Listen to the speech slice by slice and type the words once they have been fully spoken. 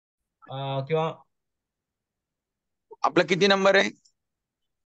किंवा आपला किती नंबर आहे?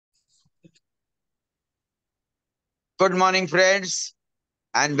 Good morning, friends,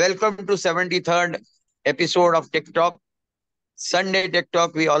 and welcome to 73rd episode of TechTalk. Sunday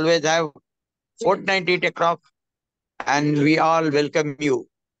TechTalk, we always have fortnightly TechTalk, and we all welcome you.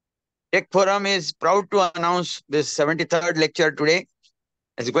 Tech Forum is proud to announce this 73rd lecture today.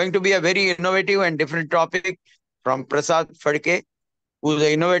 It's going to be a very innovative and different topic from Prasad Phadke, who is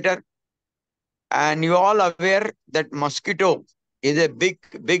the innovator. And you all aware that mosquito is a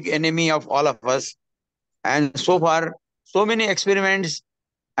big enemy of all of us. And so far, so many experiments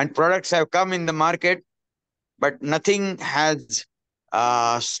and products have come in the market, but nothing has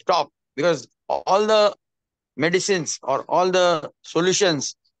stopped because all the medicines or all the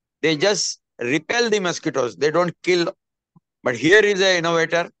solutions, they just repel the mosquitoes. They don't kill. But here is an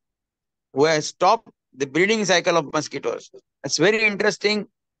innovator who has stopped the breeding cycle of mosquitoes. It's very interesting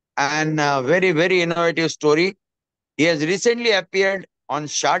and very innovative story. He has recently appeared on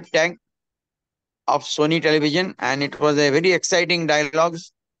Shark Tank of Sony Television, and it was a very exciting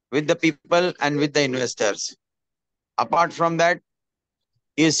dialogues with the people and with the investors. Apart from that,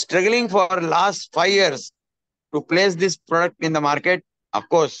 he is struggling for last 5 years to place this product in the market. Of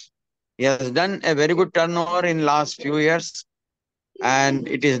course, he has done a very good turnover in last few years, and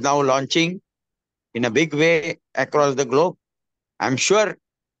it is now launching in a big way across the globe. I'm sure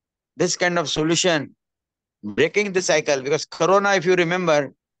this kind of solution breaking the cycle, because Corona, if you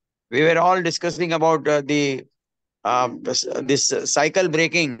remember, we were all discussing about this cycle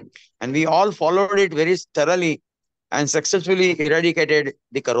breaking, and we all followed it very thoroughly and successfully eradicated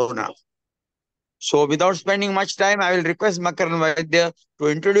the Corona. So, without spending much time, I will request Makaran Vaidya to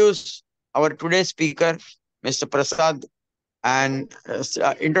introduce our today's speaker, Mr. Prasad, and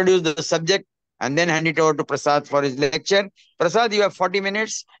introduce the subject, and then hand it over to Prasad for his lecture. Prasad, you have 40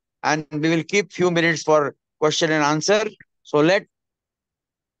 minutes, and we will keep few minutes for question and answer. So let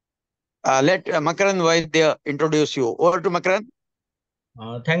Makaran Vaidya introduce you. Over to Makaran.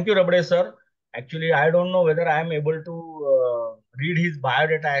 thank you, Rabde sir. Actually, I don't know whether I am able to read his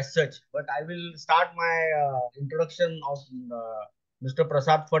biodata as such, but I will start my introduction of Mr.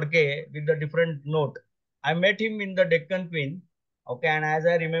 Prasad Phadke with a different note. I met him in the Deccan Queen. Okay, and as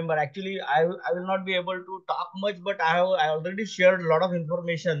I remember, actually, I will not be able to talk much, but I already shared a lot of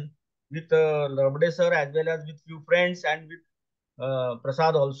information with Rabde sir as well as with few friends and with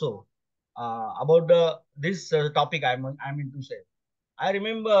Prasad also about this topic I'm in to say. I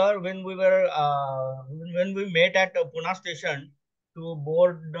remember when we met at Pune station to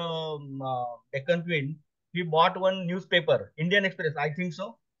board Deccan Queen. He bought one newspaper, Indian Express, I think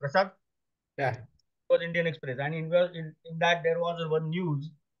so. Prasad Yeah. was Indian Express, and in that there was one news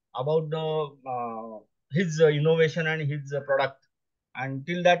about the his innovation and his product. And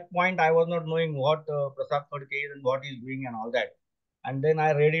till that point, I was not knowing what Prasad Phadke is and what he's doing and all that. And then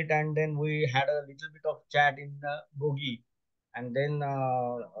I read it, and then we had a little bit of chat in Bogi. And then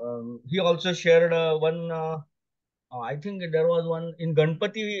he also shared one. I think there was one in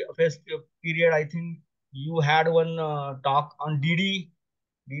Ganpati fest period. I think you had one talk on DD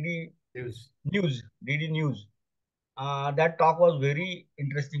DD News. That talk was very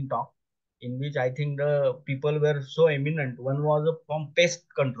interesting talk, in which I think the people were so eminent. One was from pest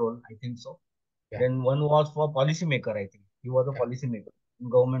control, I think so. Yeah. Then one was for policymaker, I think. He was a policymaker in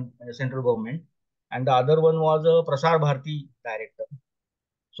government, central government. And the other one was a Prasar Bharati director.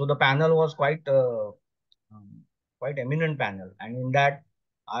 So the panel was um, quite eminent panel. And in that,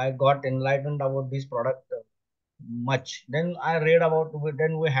 I got enlightened about this product much. Then I read about,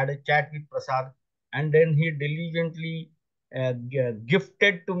 then we had a chat with Prasad, and then he diligently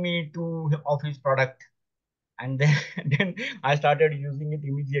gifted to me two of his product, and then then I started using it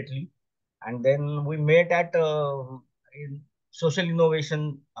immediately. And then we met at in social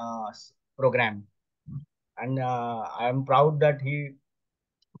innovation program, and I'm proud to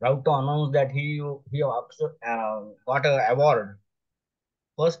announce that he also got a award,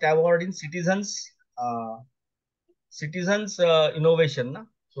 first award in uh, citizens innovation, na?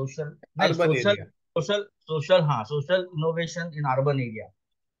 Social, no, Urban area. social innovation in urban area.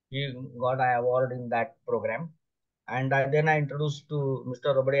 He got an award in that program. And then I introduced to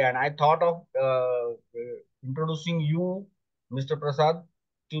Mr. Rabade, and I thought of introducing you, Mr. Prasad,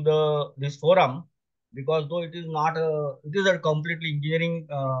 to the this forum, because though it is a completely engineering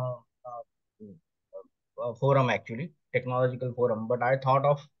forum, actually technological forum, but I thought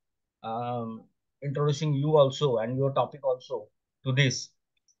of introducing you also and your topic also to this.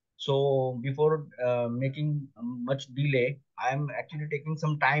 So before making much delay, I am actually taking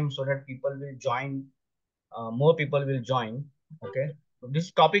some time so that people will join, more people will join. Okay.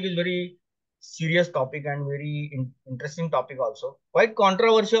 This topic is very serious topic and very interesting topic also. Quite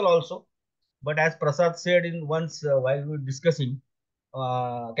controversial also. But as Prasad said in once while we were discussing,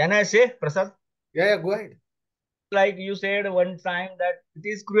 can I say, Prasad? Yeah, go ahead. Like you said one time that it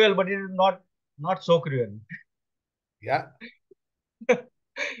is cruel, but it is not so cruel. Yeah,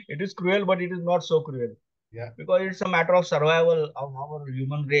 It is cruel, but it is not so cruel yeah, because it's a matter of survival of our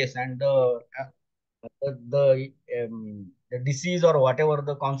human race and yeah. the disease or whatever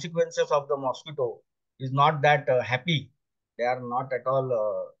the consequences of the mosquito is not that happy. They are not at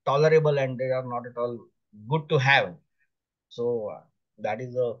all tolerable and they are not at all good to have. So that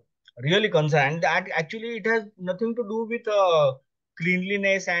is a really concern. And that actually it has nothing to do with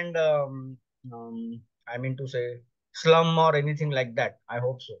cleanliness and I mean to say slum or anything like that. I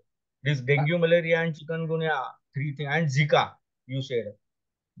hope so. This dengue, malaria, and chikungunya, three things, and Zika, you said,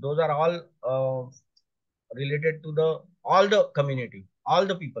 those are all related to the all the community, all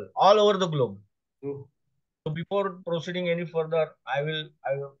the people, all over the globe. True. So before proceeding any further, I will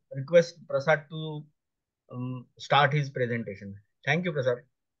request Prasad to start his presentation. Thank you, Prasad.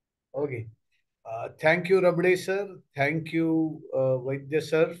 Okay. Thank you, Rabde sir. Thank you, Vaidya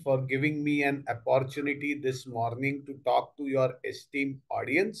sir, for giving me an opportunity this morning to talk to your esteemed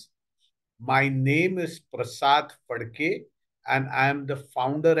audience. My name is Prasad Phadke, and I am the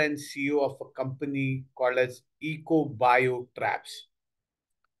founder and CEO of a company called as Eco Bio Traps.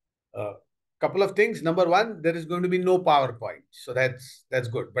 Couple of things. Number one, there is going to be no PowerPoint, so that's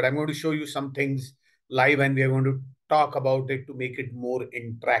good. But I'm going to show you some things live, and we are going to talk about it to make it more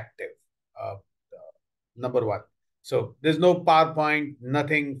interactive. Uh, number one. So there's no PowerPoint,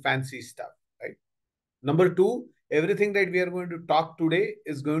 nothing fancy stuff, right? Number two, everything that we are going to talk today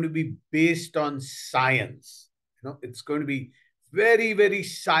is going to be based on science. It's going to be very, very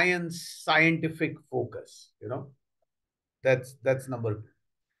scientific focus. That's number two.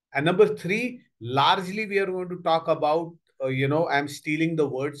 And number three, largely we are going to talk about, I'm stealing the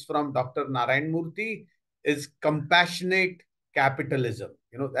words from Dr. Narayan Murthy, is compassionate capitalism.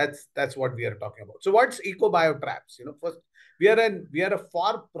 That's what we are talking about. So what's EcoBiotraps? First, we are a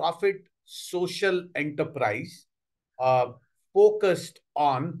for-profit social enterprise uh, focused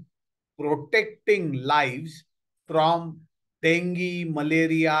on protecting lives from dengue,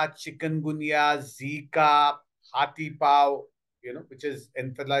 malaria, chikungunya, Zika, Hathi Pav, which is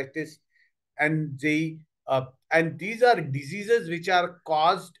encephalitis, and and these are diseases which are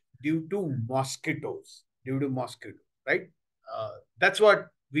caused due to mosquitoes, right? That's what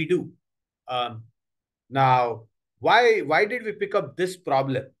we do. Um, Now, why did we pick up this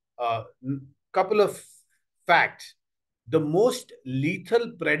problem? Couple of facts. The most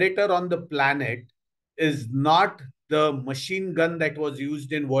lethal predator on the planet is not the machine gun that was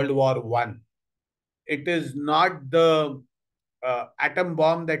used in World War One. It is not the atom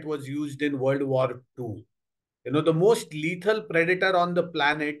bomb that was used in World War II. The most lethal predator on the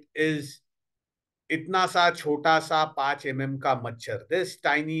planet is itna sa chota sa 5 mm ka machhar, this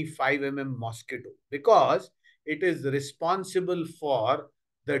tiny 5 mm mosquito, because it is responsible for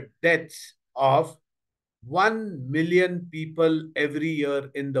the deaths of 1 million people every year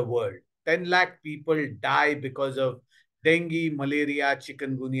in the world. 10 lakh people die because of dengue, malaria,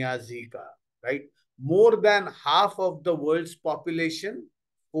 chikungunya, Zika, right? More than half of the world's population,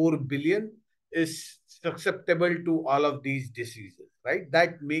 4 billion, is susceptible to all of these diseases, right?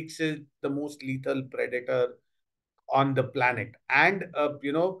 That makes it the most lethal predator on the planet. And,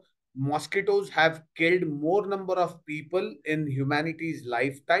 mosquitoes have killed more number of people in humanity's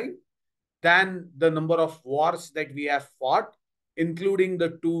lifetime than the number of wars that we have fought, including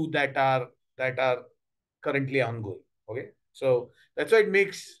the two that are currently ongoing. Okay, so that's why it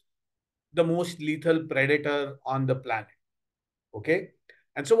makes the most lethal predator on the planet. Okay,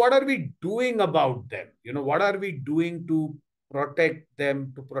 and so what are we doing about them? What are we doing to protect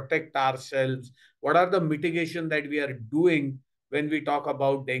them, to protect ourselves? What are the mitigation that we are doing when we talk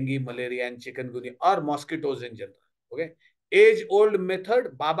about dengue, malaria, and chikungunya, or mosquitoes in general? Okay, age old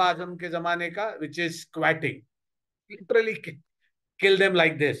method, Baba Azam ke zamane ka, which is squatting. Literally kill them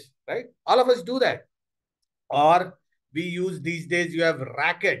like this, right? All of us do that. Or we use these days, you have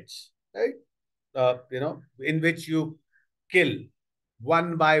rackets, right? In which you kill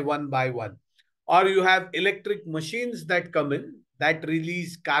one by one by one. Or you have electric machines that come in that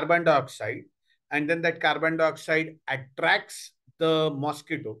release carbon dioxide, and then that carbon dioxide attracts the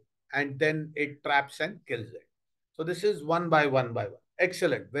mosquito, and then it traps and kills it. So this is one by one by one.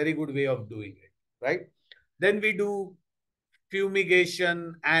 Excellent. Very good way of doing it, right? Then we do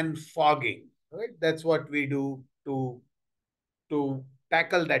fumigation and fogging, right? That's what we do to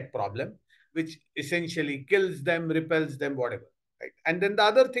tackle that problem, which essentially kills them, repels them, whatever. right? And then the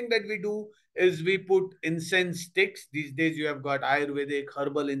other thing that we do is we put incense sticks. These days you have got Ayurvedic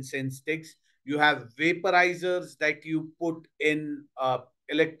herbal incense sticks. You have vaporizers that you put in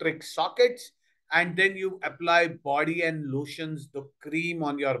electric sockets, and then you apply body and lotions, the cream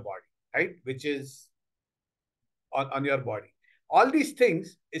on your body, right? Which is on your body. All these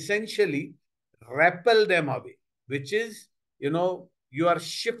things essentially repel them away, which is, you are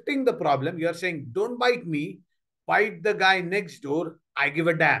shifting the problem. You are saying, don't bite me, bite the guy next door. I give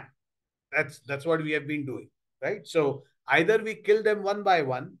a damn. That's what we have been doing, right? So either we kill them one by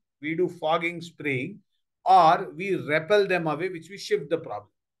one, we do fogging, spraying, or we repel them away, which we shift the problem.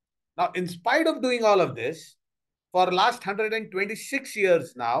 Now, in spite of doing all of this, for last 126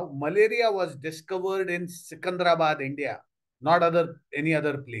 years now, malaria was discovered in Secunderabad, India, not any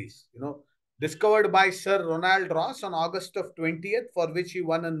other place. Discovered by Sir Ronald Ross on August of 20th, for which he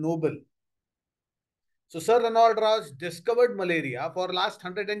won a Nobel. So Sir Ronald Ross discovered malaria. For last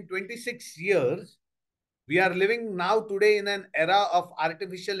 126 years. We are living now today in an era of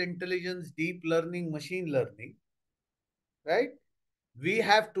artificial intelligence, deep learning, machine learning, right? We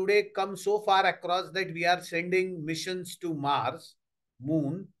have today come so far across that we are sending missions to Mars,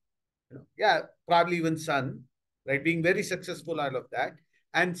 Moon, yeah, probably even Sun, right? Being very successful out of that.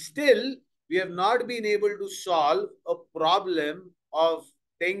 And still, we have not been able to solve a problem of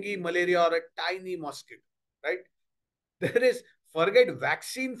dengue, malaria, or a tiny mosquito, right? There is, forget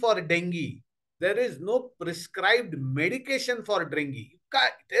vaccine for dengue. There is no prescribed medication for dengue.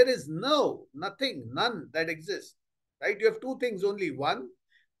 There is nothing, none that exists, right? You have two things only. One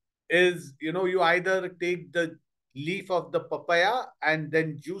is, you either take the leaf of the papaya and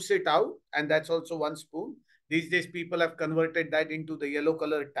then juice it out, and that's also 1 spoon. These days, people have converted that into the yellow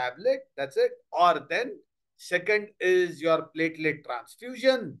color tablet. That's it. Or then, second is your platelet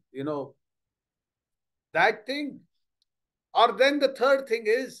transfusion, that thing. Or then the third thing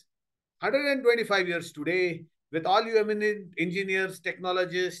is 125 years today, with all you eminent engineers,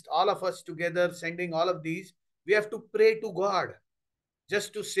 technologists, all of us together sending all of these, we have to pray to God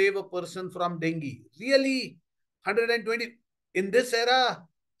just to save a person from dengue. Really? 120 in this era?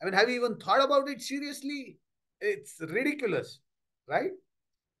 I mean, have you even thought about it seriously? It's ridiculous, right?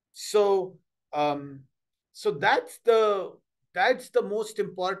 So, so that's the most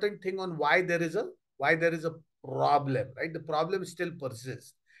important thing on why there is a problem, right? The problem still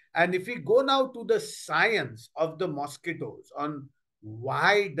persists. And if we go now to the science of the mosquitoes on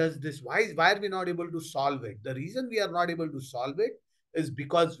why are we not able to solve it? The reason we are not able to solve it is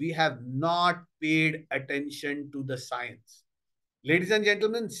because we have not paid attention to the science. Ladies and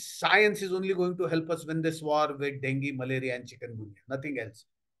gentlemen, science is only going to help us win this war with dengue, malaria, and chikungunya. Nothing else.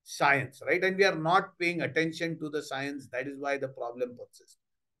 Science, right? And we are not paying attention to the science. That is why the problem persists.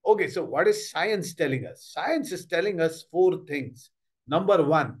 Okay, so what is science telling us? Science is telling us 4 things. Number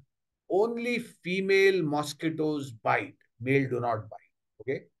 1, only female mosquitoes bite. Male do not bite.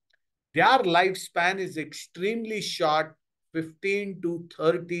 Okay. Their lifespan is extremely short, 15 to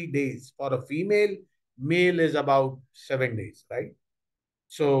 30 days. For a female, male is about 7 days, right?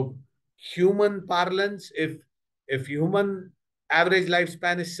 So human parlance, if human average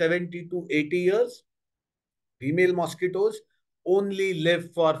lifespan is 70 to 80 years, female mosquitoes only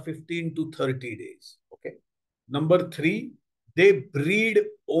live for 15 to 30 days. Okay. Number 3, they breed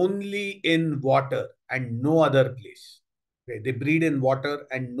only in water and no other place. Okay. They breed in water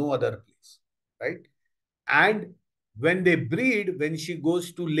and no other place, right? And when they breed, when she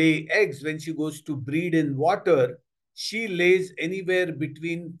goes to lay eggs, when she goes to breed in water, she lays anywhere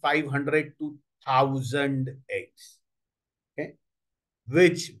between 500 to 1,000 eggs. Okay.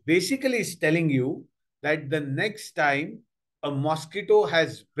 Which basically is telling you that the next time a mosquito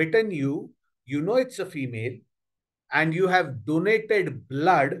has bitten you, you know it's a female, and you have donated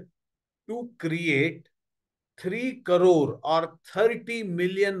blood to create 3 crore or 30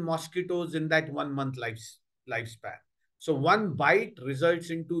 million mosquitoes in that 1 month lifespan. So one bite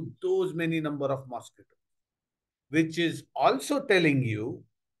results into those many number of mosquitoes, which is also telling you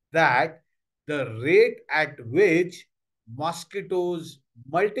that the rate at which mosquitoes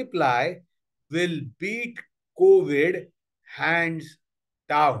multiply will beat COVID hands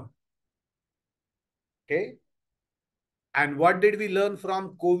down. Okay. And what did we learn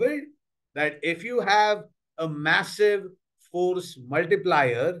from COVID? That if you have a massive force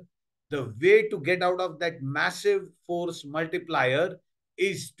multiplier, the way to get out of that massive force multiplier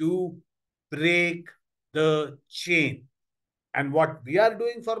is to break the chain. And what we are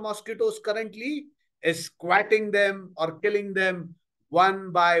doing for mosquitoes currently is squatting them or killing them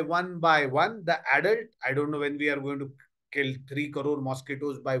one by one by one. The adult, I don't know when we are going to kill 3 crore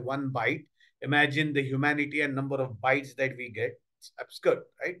mosquitoes by one bite. Imagine the humanity and number of bites that we get. It's absurd,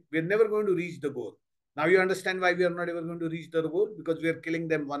 right? We're never going to reach the goal. Now you understand why we are not ever going to reach the goal, because we are killing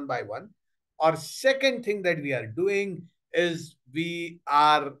them one by one. Or second thing that we are doing is we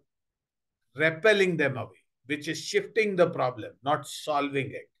are repelling them away, which is shifting the problem, not solving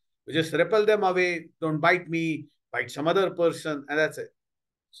it. We just repel them away. Don't bite me, bite some other person, and that's it.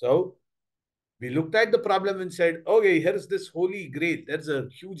 So we looked at the problem and said, okay, here's this holy grail. There's a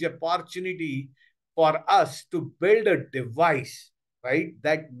huge opportunity for us to build a device, right,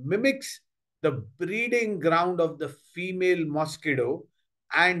 that mimics the breeding ground of the female mosquito,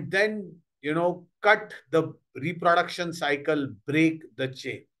 and then, cut the reproduction cycle, break the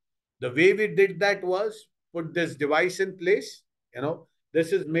chain. The way we did that was put this device in place.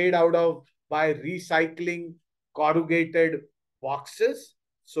 This is made out of by recycling corrugated boxes.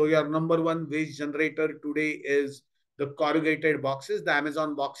 So your number one waste generator today is the corrugated boxes, the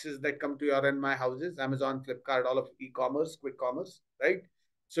Amazon boxes that come to your and my houses, Amazon, Flipkart, all of e-commerce, quick commerce, right?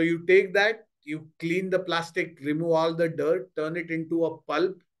 So you take that, you clean the plastic, remove all the dirt, turn it into a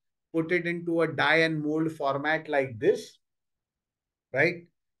pulp, put it into a dye and mold format like this, right?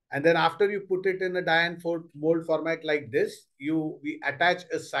 And then after you put it in a dye and mold format like this, we attach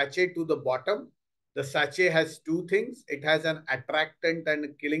a sachet to the bottom. The sachet has two things. It has an attractant and a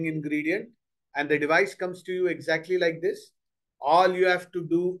killing ingredient. And the device comes to you exactly like this. All you have to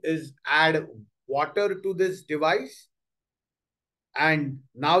do is add water to this device. And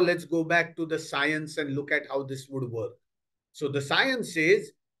now let's go back to the science and look at how this would work. So the science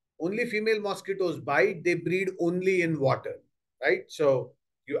says only female mosquitoes bite. They breed only in water, right? So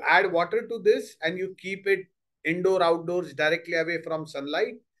you add water to this and you keep it indoor, outdoors, directly away from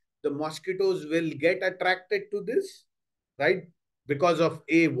sunlight. The mosquitoes will get attracted to this, right? Because of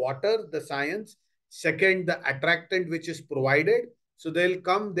water, the science. Second, the attractant which is provided. So they'll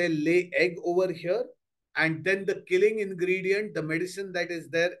come, they'll lay egg over here. And then the killing ingredient, the medicine that is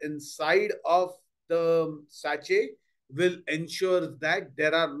there inside of the sachet, will ensure that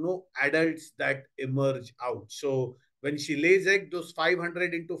there are no adults that emerge out. So when she lays egg, those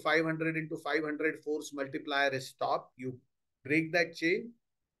 500 into 500 into 500 force multiplier is stopped. You break that chain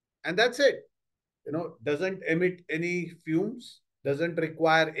and that's it. Doesn't emit any fumes, doesn't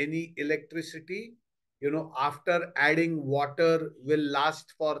require any electricity. After adding water, will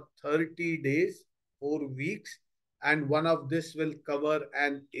last for 30 days, 4 weeks, and one of this will cover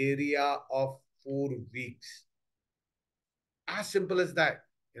an area of 4 weeks. As simple as that.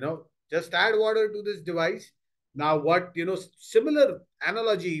 Just add water to this device. Now what, similar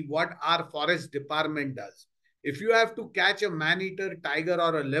analogy, what our forest department does. If you have to catch a man-eater, tiger,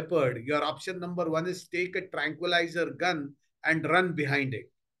 or a leopard, your option number one is take a tranquilizer gun and run behind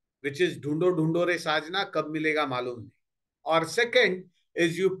it, which is dhundo dhundo re sajna, kab milega malum nahi. Or second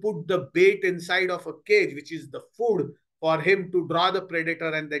is you put the bait inside of a cage, which is the food for him to draw the predator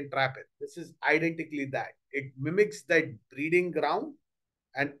and then trap it. This is identically that. It mimics that breeding ground.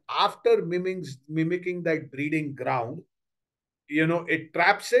 And after mimicking that breeding ground, it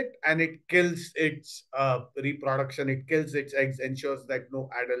traps it and it kills its reproduction. It kills its eggs, ensures that no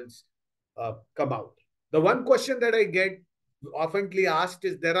adults come out. The one question that I get oftenly asked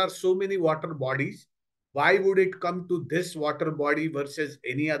is, there are so many water bodies. Why would it come to this water body versus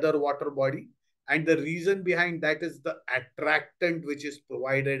any other water body? And the reason behind that is the attractant which is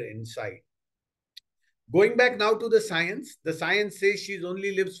provided inside. Going back now to the science says she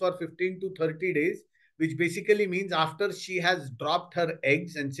only lives for 15 to 30 days, which basically means after she has dropped her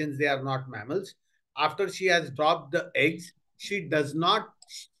eggs, and since they are not mammals, after she has dropped the eggs, she does not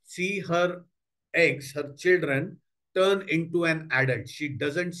see her eggs, her children, turn into an adult. She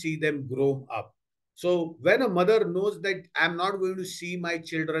doesn't see them grow up. So when a mother knows that I'm not going to see my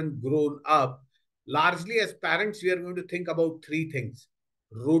children grown up, largely as parents, we are going to think about three things: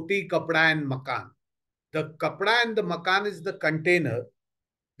 roti, kapda, and makan. The kapda and the makan is the container,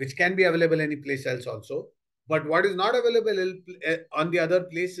 which can be available any place else also. But what is not available on the other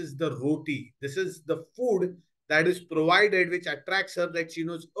place is the roti. This is the food that is provided, which attracts her, that she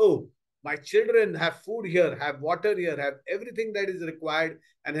knows, oh, my children have food here, have water here, have everything that is required.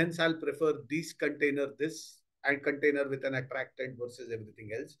 And hence I'll prefer this container with an attractant versus everything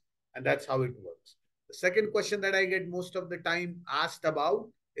else. And that's how it works. The second question that I get most of the time asked about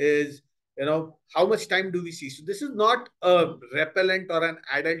is, how much time do we see? So this is not a repellent or an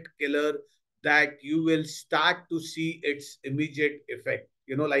adult killer that you will start to see its immediate effect.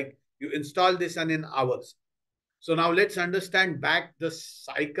 Like you install this and in hours. So now let's understand back the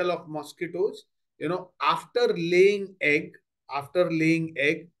cycle of mosquitoes. After laying egg,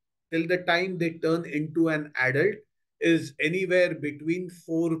 till the time they turn into an adult is anywhere between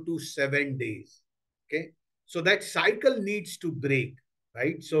 4 to 7 days. Okay. So that cycle needs to break,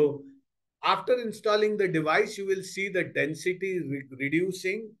 right? So after installing the device, you will see the density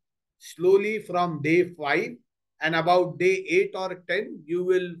reducing slowly from day 5, and about day 8 or 10, you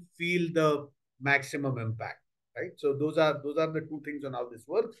will feel the maximum impact, right? So those are the two things on how this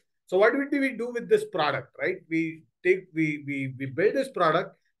works. So what do we do with this product, right? We build this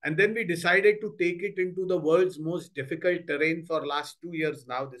product, and then we decided to take it into the world's most difficult terrain for last 2 years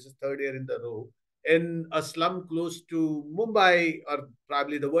now. This is third year in the row, in a slum close to Mumbai, or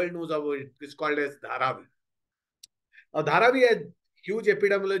probably the world knows how it is called as Dharavi. Dharavi had huge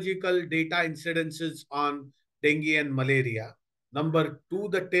epidemiological data incidences on dengue and malaria. Number two,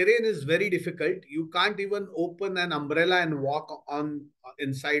 the terrain is very difficult. You can't even open an umbrella and walk on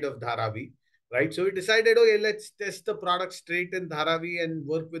inside of Dharavi, right? So we decided, okay, let's test the product straight in Dharavi and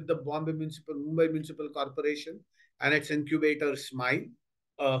work with the Mumbai Municipal Corporation and its incubator Smile,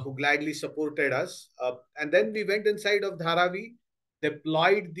 who gladly supported us. And then we went inside of Dharavi,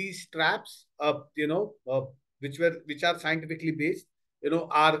 deployed these traps, which are scientifically based.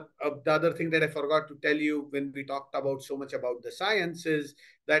 Are the other thing that I forgot to tell you when we talked about so much about the science is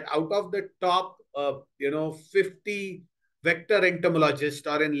that out of the top 50 vector entomologists,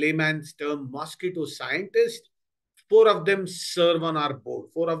 or in layman's term mosquito scientists, 4 of them serve on our board.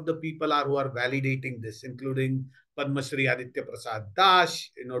 4 of the people are who are validating this, including Padma Shri Aditya Prasad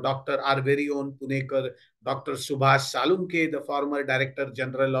Das, Dr. our very own Punekar, Dr. Subhash Salunke, the former Director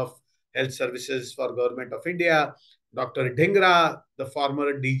General of Health Services for Government of India, Dr. Dhingra, the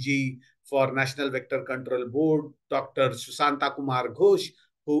former DG for National Vector Control Board, Dr. Susanta Kumar Ghosh,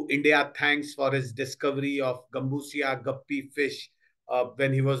 who India thanks for his discovery of Gambusia guppy fish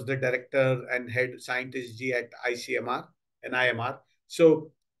when he was the director and head scientist G at ICMR and IMR.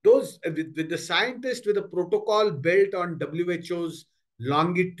 So those with the scientist, with a protocol built on WHO's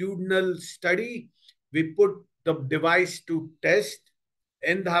longitudinal study, we put the device to test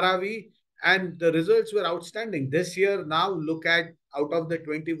in Dharavi, and the results were outstanding. This year, now look at out of the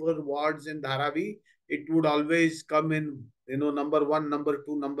 24 wards in Dharavi, it would always come in, number 1, number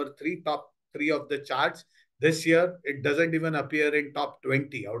 2, number 3, top 3 of the charts. This year, it doesn't even appear in top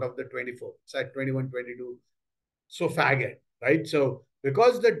 20 out of the 24. It's at 21, 22. So faggot, right? So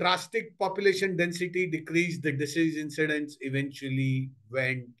because the drastic population density decreased, the disease incidence eventually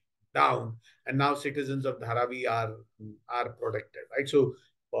went down, and now citizens of Dharavi are protected, right? So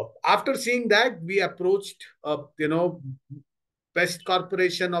after seeing that, we approached, Pest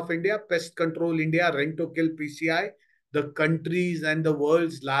Corporation of India, Pest Control India, Rent to Kill PCI, the country's and the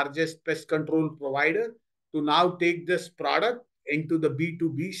world's largest pest control provider, to now take this product into the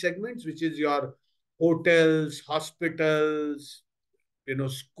B2B segments, which is your hotels, hospitals,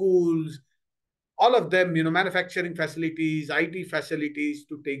 schools, all of them, manufacturing facilities, IT facilities,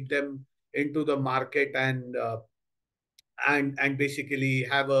 to take them into the market and basically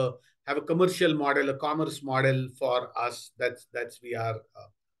have a commercial model, a commerce model for us. That's we are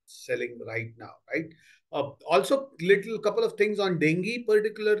selling right now, right? Also, little couple of things on dengue.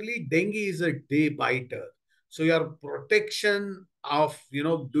 Particularly, dengue is a day biter, so your protection of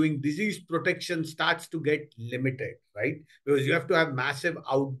doing disease protection starts to get limited, right? Because you have to have massive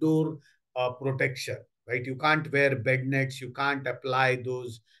outdoor protection, right? You can't wear bed nets, you can't apply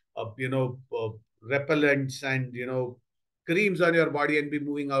those repellents and creams on your body and be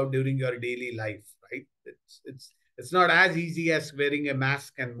moving out during your daily life, right? It's not as easy as wearing a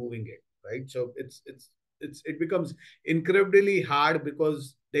mask and moving it, right? So it becomes incredibly hard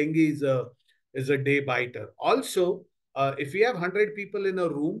because dengue is a day biter. Also, if you have 100 people in a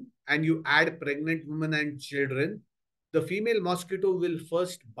room and you add pregnant women and children, the female mosquito will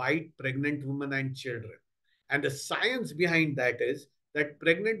first bite pregnant women and children. And the science behind that is that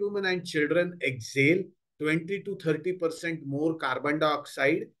pregnant women and children exhale 20 to 30% more carbon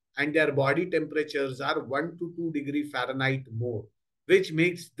dioxide, and their body temperatures are 1 to 2 degree Fahrenheit more, which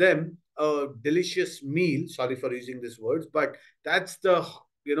makes them a delicious meal. Sorry for using these words, but that's the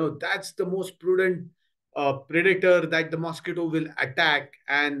most prudent predator that the mosquito will attack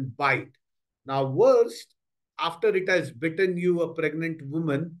and bite. Now, worst, after it has bitten you, a pregnant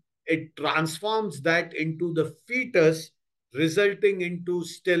woman, it transforms that into the fetus, resulting into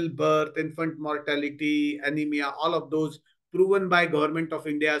stillbirth, infant mortality, anemia, all of those proven by Government of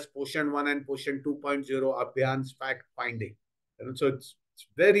India's Poshan 1 and Poshan 2.0 Abhiyan's fact finding. And so it's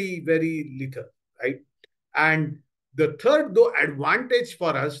very, very lethal, right? And the third, though, advantage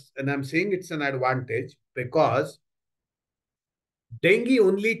for us, and I'm saying it's an advantage because dengue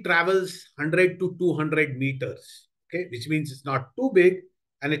only travels 100 to 200 meters, okay, which means it's not too big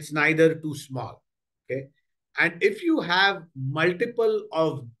and it's neither too small, okay. And if you have multiple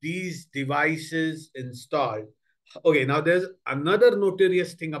of these devices installed, okay, now there's another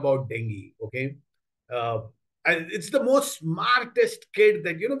notorious thing about dengue, okay? And it's the most smartest kid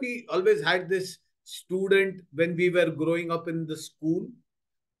that, we always had this student when we were growing up in the school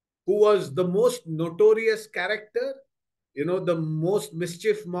who was the most notorious character, the most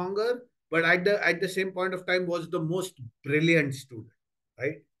mischief monger, but at the same point of time was the most brilliant student,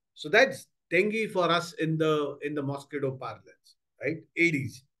 right? So that's dengue for us in the mosquito parlance, right?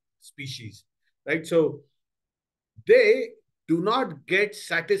 Aedes species, right? So they do not get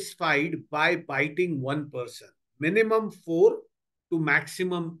satisfied by biting one person. Minimum 4 to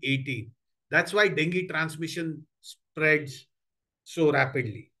maximum 18. That's why dengue transmission spreads so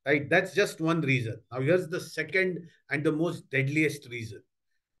rapidly, right? That's just one reason. Now, here's the second and the most deadliest reason.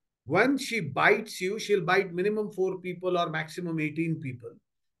 When she bites you, she'll bite minimum 4 people or maximum 18 people.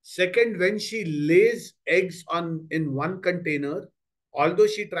 Second, when she lays eggs on in one container, although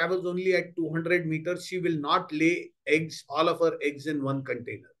she travels only at 200 meters, she will not lay eggs, all of her eggs in one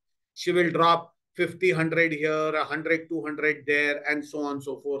container. She will drop 50, 100 here, 100, 200 there, and so on and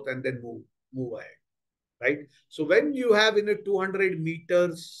so forth, and then move ahead, right? So when you have in a 200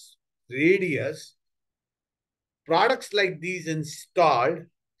 meters radius, products like these installed,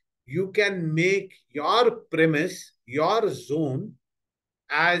 you can make your premise, your zone,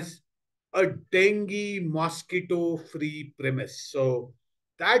 as a dengue mosquito free premise. So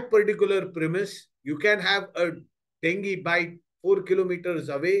that particular premise, you can have a dengue bite 4 kilometers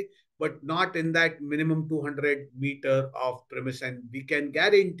away, but not in that minimum 200-meter of premise. And we can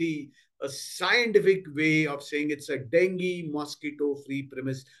guarantee a scientific way of saying it's a dengue mosquito free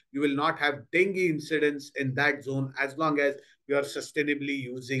premise. You will not have dengue incidents in that zone as long as you are sustainably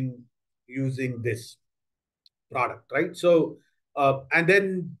using this product, right? So, and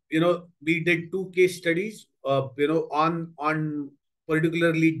then we did 2 case studies, on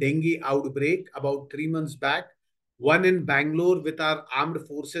particularly dengue outbreak about 3 months back. One in Bangalore with our armed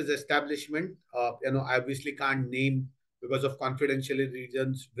forces establishment. I obviously can't name because of confidentiality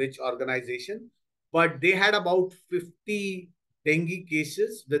reasons which organization, but they had about 50 dengue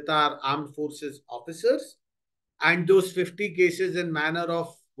cases with our armed forces officers, and those 50 cases in manner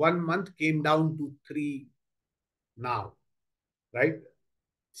of 1 month came down to 3 now, right?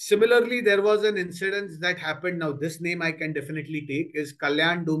 Similarly, there was an incident that happened. Now, this name I can definitely take is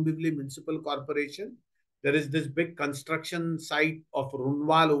Kalyan Dombivli Municipal Corporation. There is this big construction site of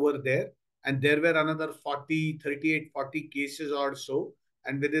Runwal over there, and there were another 40, 38, 40 cases or so.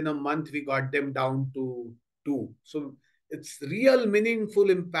 And within a month, we got them down to 2. So it's real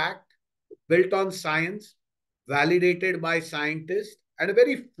meaningful impact built on science, validated by scientists, and a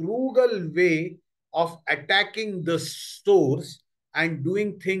very frugal way of attacking the source and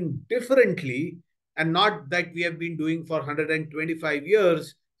doing things differently, and not that we have been doing for 125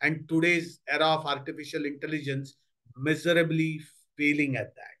 years and today's era of artificial intelligence miserably failing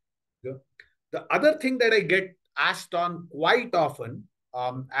at that. Yeah. The other thing that I get asked on quite often,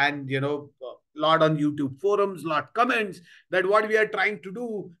 and lot on YouTube forums, lot comments, that what we are trying to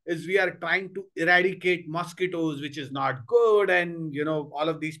do is we are trying to eradicate mosquitoes, which is not good, and all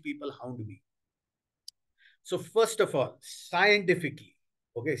of these people hound me. So first of all, scientifically,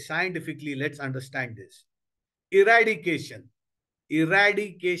 okay, scientifically, let's understand this. Eradication.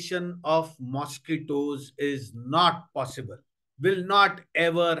 Eradication of mosquitoes is not possible, will not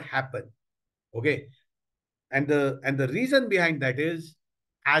ever happen. Okay. And the reason behind that is,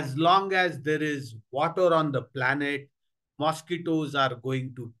 as long as there is water on the planet, mosquitoes are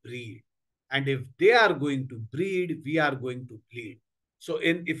going to breed. And if they are going to breed, we are going to bleed. So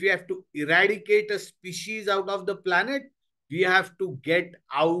if we have to eradicate a species out of the planet, we have to get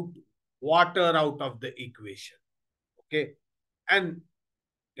out water out of the equation. Okay. And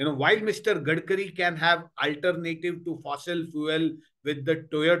while Mr. Gadkari can have alternative to fossil fuel with the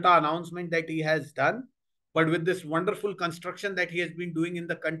Toyota announcement that he has done, but with this wonderful construction that he has been doing in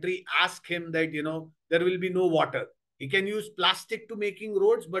the country, ask him that, there will be no water. He can use plastic to making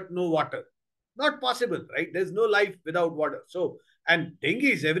roads, but no water. Not possible, right? There's no life without water. So, and dengue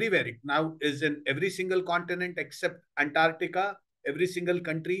is everywhere. It now is in every single continent except Antarctica, every single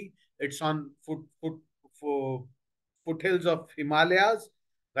country. It's on foothills of Himalayas,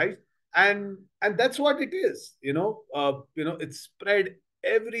 right? And that's what it is. It's spread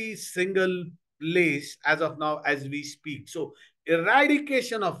every single place as of now as we speak. So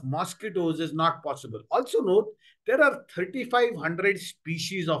eradication of mosquitoes is not possible. Also note, there are 3,500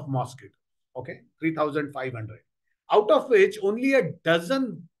 species of mosquitoes. Okay, 3,500, out of which only a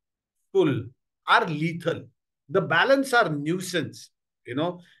dozen full are lethal. The balance are nuisance. You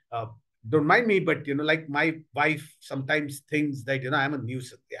know, uh, don't mind me, but like my wife sometimes thinks that I'm a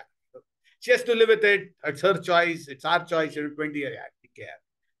nuisance. Yeah, she has to live with it. It's her choice. It's our choice. 20 years. Yeah,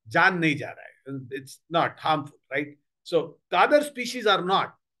 jaan nahi ja raha hai. It's not harmful, right? So the other species are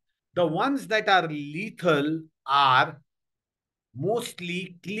not. The ones that are lethal are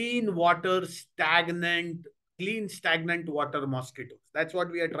mostly clean, stagnant water mosquitoes. That's what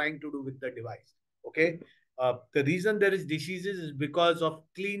we are trying to do with the device. Okay. The reason there is diseases is because of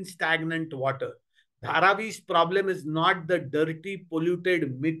clean, stagnant water. Dharavi's problem is not the dirty,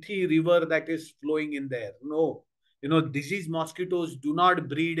 polluted Mithi river that is flowing in there. No. Disease mosquitoes do not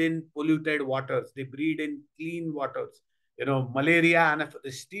breed in polluted waters. They breed in clean waters. Malaria, and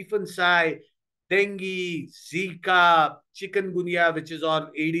Stephen Sai, dengue, Zika, chikungunya, which is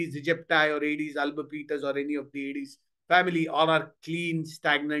or Aedes aegypti or Aedes albopictus or any of the Aedes family, all are clean,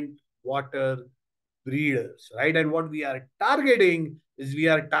 stagnant water breeders, right? And what we are targeting is we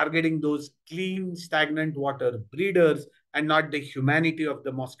are targeting those clean, stagnant water breeders and not the humanity of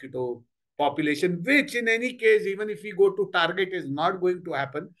the mosquito population, which in any case, even if we go to target, is not going to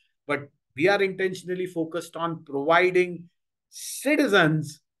happen. But we are intentionally focused on providing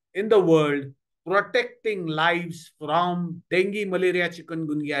citizens in the world protecting lives from dengue, malaria,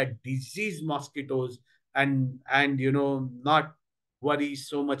 chikungunya, disease mosquitoes, and not worry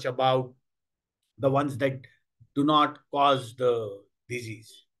so much about the ones that do not cause the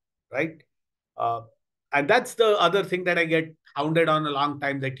disease, right? Uh, and that's the other thing that I get hounded on a long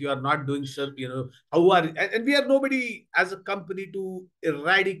time, that you are not doing, sir. How are, and we are nobody as a company to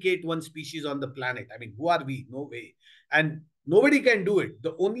eradicate one species on the planet. I mean, who are we? No way. And nobody can do it.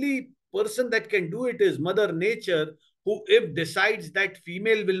 The only person that can do it is Mother Nature, who, if decides that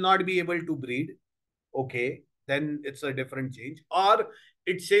female will not be able to breed, okay, then it's a different change. Or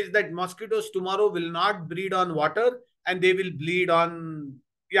it says that mosquitoes tomorrow will not breed on water and they will bleed on,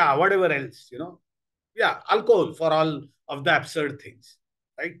 yeah, whatever else, yeah, alcohol, for all of the absurd things,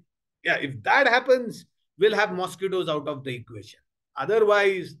 right? Yeah, if that happens, we'll have mosquitoes out of the equation.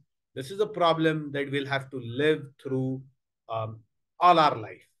 Otherwise, this is a problem that we'll have to live through um, all our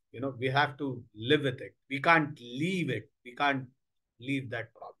life. We have to live with it. We can't leave it. We can't leave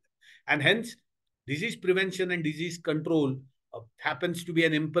that problem. And hence, disease prevention and disease control happens to be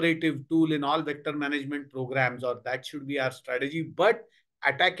an imperative tool in all vector management programs, or that should be our strategy. But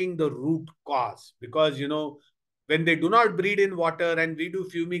attacking the root cause, because when they do not breed in water and we do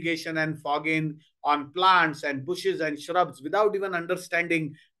fumigation and fogging on plants and bushes and shrubs without even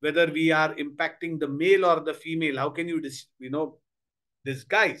understanding whether we are impacting the male or the female, how can you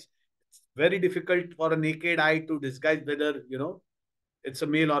disguise? It's very difficult for a naked eye to disguise whether it's a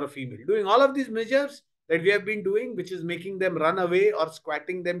male or a female. Doing all of these measures that we have been doing, which is making them run away or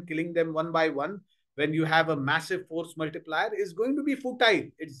squatting them, killing them one by one, when you have a massive force multiplier, is going to be futile.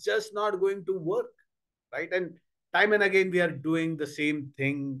 It's just not going to work, right? And time and again, we are doing the same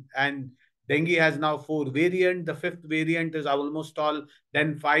thing. And dengue has now 4 variants. The fifth variant is almost all.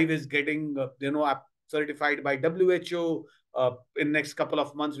 Then 5 is getting, certified by WHO in next couple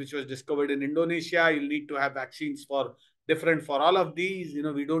of months, which was discovered in Indonesia. You'll need to have vaccines for different for all of these.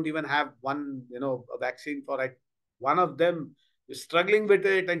 We don't even have one, a vaccine for like one of them. We're struggling with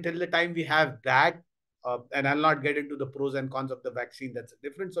it until the time we have that. And I'll not get into the pros and cons of the vaccine. That's a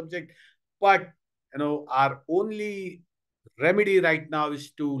different subject. But our only remedy right now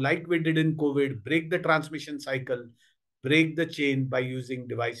is to, like we did in COVID, break the transmission cycle, break the chain by using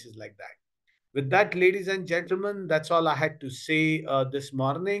devices like that. With that, ladies and gentlemen, that's all I had to say this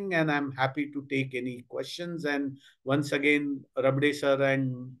morning, and I'm happy to take any questions. And once again, Rabde sir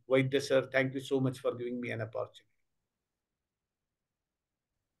and Vaidya sir, thank you so much for giving me an opportunity.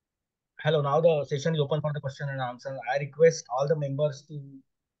 Hello, now the session is open for the question and answer. I request all the members to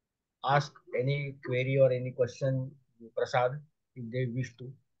ask any query or any question to Prasad if they wish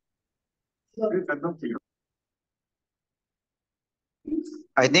to.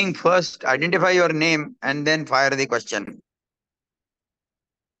 I think first identify your name and then fire the question.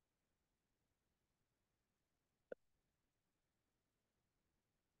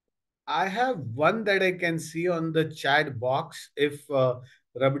 I have one that I can see on the chat box. If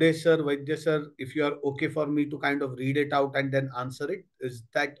Rabde sir, Vaidya sir, if you are okay for me to kind of read it out and then answer it, is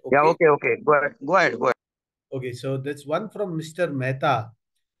that okay? Yeah, okay. Go ahead. Okay, so that's one from Mr. Mehta,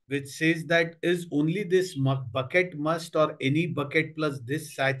 which says that is only this bucket must, or any bucket plus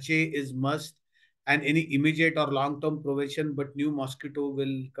this sachet is must, and any immediate or long-term prevention, but new mosquito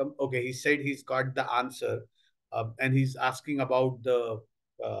will come. Okay, he said he's got the answer, and he's asking about the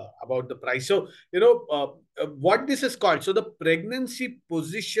price. So what this is called. So the pregnancy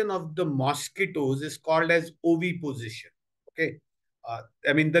position of the mosquitoes is called as oviposition. Okay,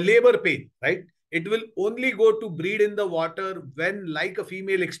 I mean, the labor pain, right? It will only go to breed in the water when, like a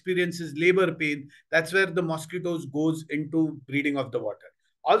female experiences labor pain. That's where the mosquitoes goes into breeding of the water.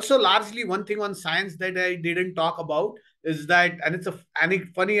 Also, largely one thing on science that I didn't talk about is that, and it's a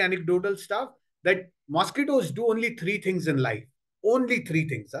funny anecdotal stuff, that mosquitoes do only three things in life. Only three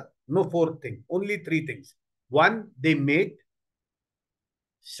things, huh? No fourth thing. Only three things. One, they mate.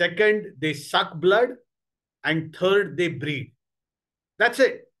 Second, they suck blood. And third, they breed. That's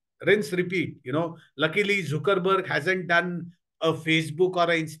it. Rinse, repeat. Luckily, Zuckerberg hasn't done a Facebook or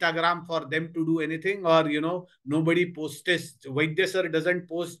an Instagram for them to do anything, or, nobody posts. Vaidya sir doesn't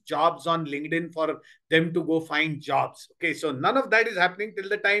post jobs on LinkedIn for them to go find jobs. Okay. So none of that is happening till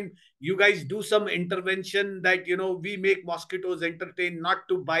the time you guys do some intervention that, we make mosquitoes entertain, not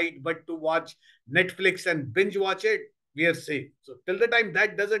to bite, but to watch Netflix and binge watch it. We are safe. So till the time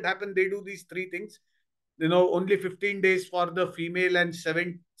that doesn't happen, they do these three things. Only 15 days for the female and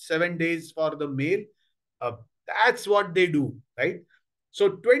seven days for the male. Uh, that's what they do, right? So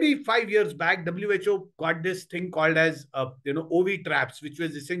 25 years back, WHO got this thing called as OV traps, which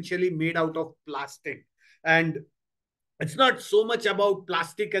was essentially made out of plastic. And it's not so much about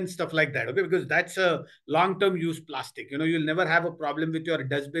plastic and stuff like that, okay? Because that's a long-term use plastic. You'll never have a problem with your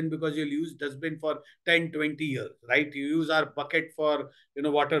dustbin because you'll use dustbin for 10, 20 years, right? You use our bucket for,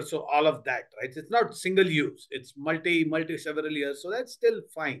 water. So all of that, right? It's not single use. It's multi several years. So that's still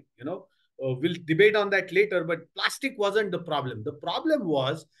fine, We'll debate on that later, but plastic wasn't the problem. The problem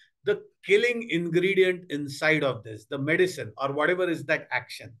was the killing ingredient inside of this, the medicine or whatever is that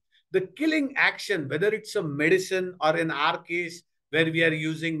action. The killing action, whether it's a medicine or in our case, where we are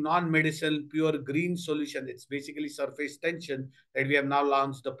using non-medicinal pure green solution, it's basically surface tension that we have now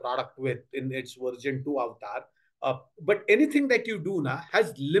launched the product with in its version 2 avatar. But anything that you do now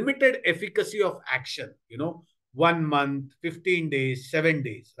has limited efficacy of action, 1 month, 15 days, 7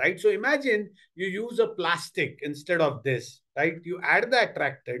 days, right? So imagine you use a plastic instead of this, right? You add the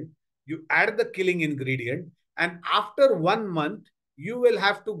attractant, you add the killing ingredient, and after 1 month, you will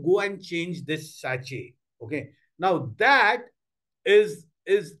have to go and change this sachet. Okay. Now that is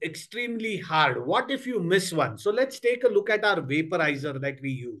extremely hard. What if you miss one? So let's take a look at our vaporizer that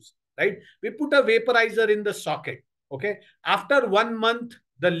we use, right? We put a vaporizer in the socket. Okay. After 1 month,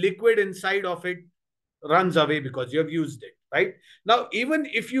 the liquid inside of it runs away because you have used it, right? Now, even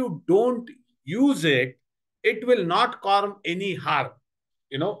if you don't use it, it will not cause any harm.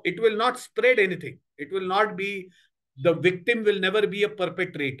 It will not spread anything. It will not be, the victim will never be a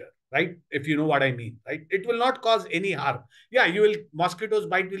perpetrator, right? If you know what I mean, right? It will not cause any harm. Yeah, mosquitoes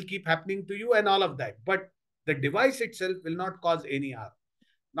bite will keep happening to you and all of that, but the device itself will not cause any harm.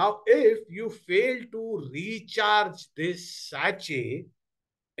 Now, if you fail to recharge this sachet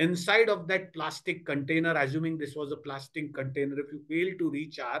inside of that plastic container, assuming this was a plastic container, if you fail to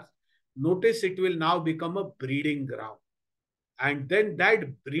recharge, notice it will now become a breeding ground. And then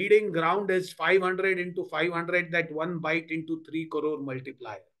that breeding ground is 500 into 500, that one bite into 3 crore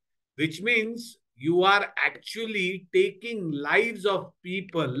multiplier, which means you are actually taking lives of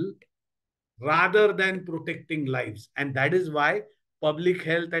people rather than protecting lives. And that is why public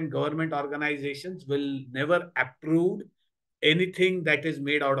health and government organizations will never approve anything that is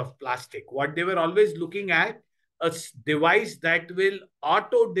made out of plastic. What they were always looking at, a device that will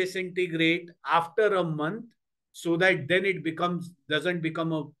auto disintegrate after a month, so that then it doesn't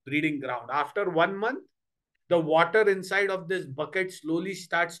become a breeding ground. After 1 month, the water inside of this bucket slowly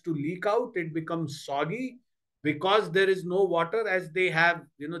starts to leak out. It becomes soggy because there is no water, as they have,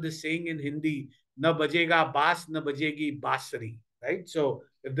 the saying in Hindi, na bajega baas, na bajegi basri, right? So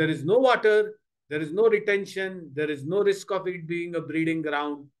if there is no water, there is no retention, there is no risk of it being a breeding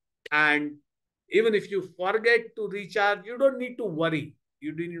ground. And even if you forget to recharge, you don't need to worry.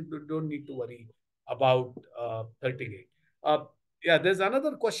 You don't need to worry about 30 days. Yeah, there's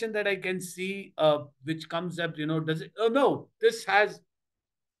another question that I can see which comes up, does it, oh no, it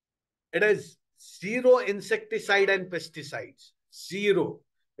is zero insecticide and pesticides. Zero.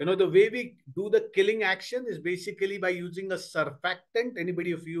 The way we do the killing action is basically by using a surfactant.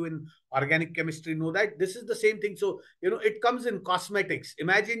 Anybody of you in organic chemistry know that? This is the same thing. So, it comes in cosmetics.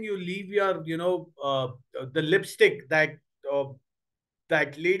 Imagine you leave your, the lipstick that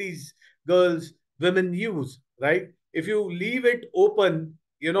ladies, girls, women use, right? If you leave it open,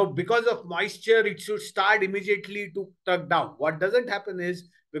 because of moisture, it should start immediately to tuck down. What doesn't happen is,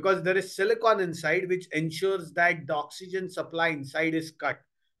 because there is silicon inside, which ensures that the oxygen supply inside is cut.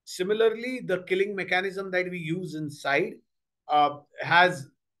 Similarly, the killing mechanism that we use inside has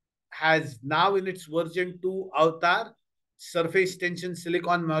now in its version 2 avatar, surface tension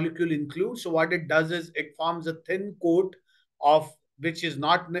silicon molecule includes. So what it does is it forms a thin coat of which is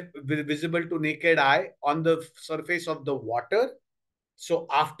not visible to naked eye on the surface of the water. So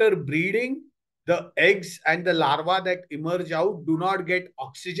after breeding, the eggs and the larvae that emerge out do not get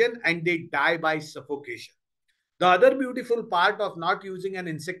oxygen and they die by suffocation. The other beautiful part of not using an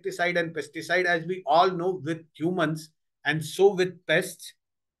insecticide and pesticide, as we all know with humans and so with pests,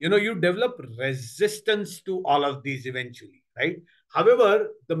 you develop resistance to all of these eventually, right? However,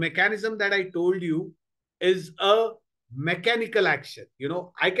 the mechanism that I told you is a mechanical action.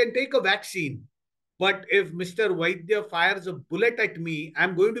 I can take a vaccine, but if Mr. Vaidya fires a bullet at me,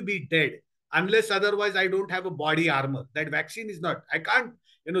 I'm going to be dead unless otherwise I don't have a body armor. That vaccine is not, I can't,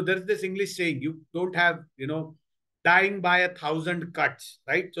 there's this English saying, you don't have, dying by 1,000 cuts,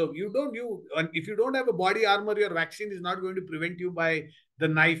 right? So if you don't have a body armor, your vaccine is not going to prevent you by the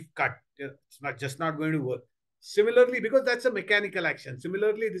knife cut. It's not just not going to work. Similarly, because that's a mechanical action.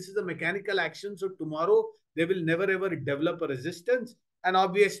 Similarly, this is a mechanical action. So tomorrow they will never ever develop a resistance. And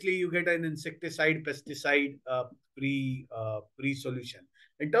obviously, you get an insecticide, pesticide free solution.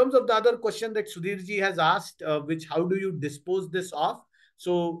 In terms of the other question that Sudhirji has asked, which how do you dispose this off?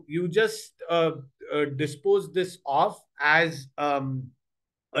 So you just dispose this off as a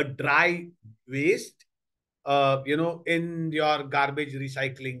dry waste, in your garbage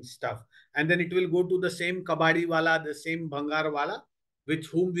recycling stuff. And then it will go to the same kabadi wala, the same bhangar wala, with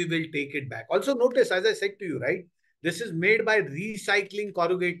whom we will take it back. Also notice, as I said to you, right, this is made by recycling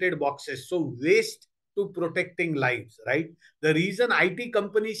corrugated boxes. So waste to protecting lives, right? The reason IT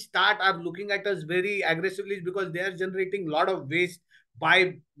companies are looking at us very aggressively is because they are generating a lot of waste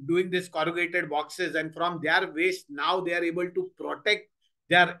by doing this corrugated boxes. And from their waste, now they are able to protect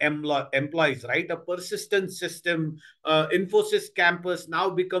their employees, right? A persistent system. Infosys campus now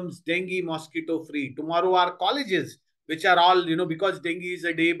becomes dengue mosquito free. Tomorrow, our colleges, which are all, because dengue is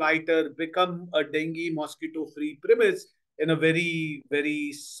a day biter, become a dengue mosquito free premise in a very,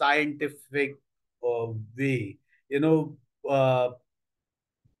 very scientific way.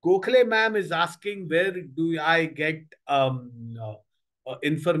 Gokhale ma'am is asking, where do I get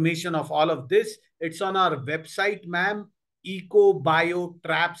information of all of this? It's on our website, ma'am,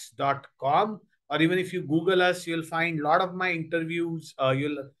 ecobiotraps.com. Or even if you Google us, you'll find a lot of my interviews.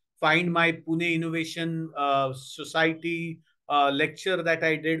 You'll find my Pune Innovation Society lecture that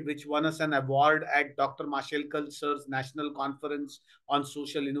I did, which won us an award at Dr. Mashelkar sir's National Conference on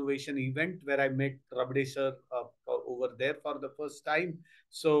Social Innovation event, where I met Rabde sir over there for the first time.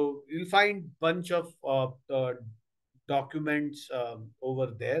 So you'll find bunch of documents over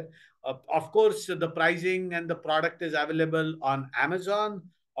there. Of course, the pricing and the product is available on Amazon.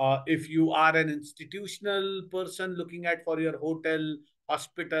 If you are an institutional person looking at for your hotel,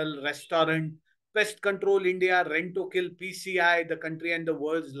 hospital, restaurant, Pest Control India, Rent-to-Kill PCI, the country and the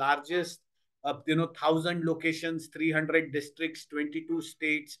world's largest, 1,000 locations, 300 districts, 22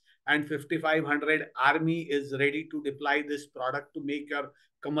 states, and 5,500 army is ready to deploy this product to make your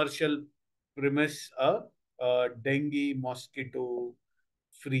commercial premise a dengue mosquito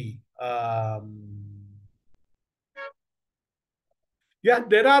free. Yeah,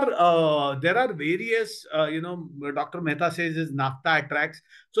 there are various, Dr. Mehta says is NAFTA attracts.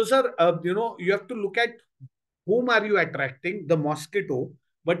 So, sir, you have to look at whom are you attracting, the mosquito,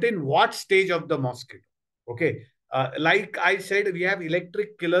 but in what stage of the mosquito. Okay. Like I said, we have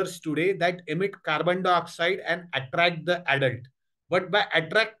electric killers today that emit carbon dioxide and attract the adult. But by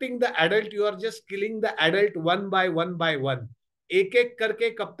attracting the adult, you are just killing the adult one by one by one. एक एक करके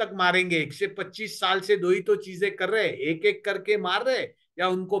कब तक मारेंगे? 125 साल से दो ही तो चीजें कर रहे, एक एक करके मार रहे या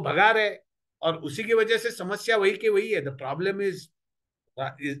उनको भगा रहे, और उसी की वजह से समस्या वही के वही है. The problem is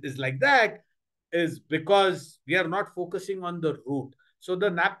like that is because we are not focusing on the root. So the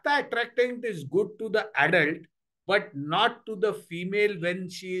naphtha attractant is good to the adult, but not to the female when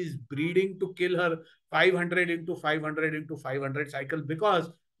she is breeding to kill her 500 into 500 into 500 cycle. Because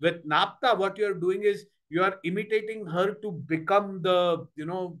with naphtha, what you are doing is you are imitating her to become the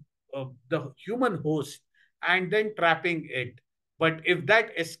human host and then trapping it. But if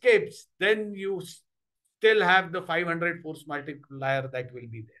that escapes, then you still have the 500 force multiplier that will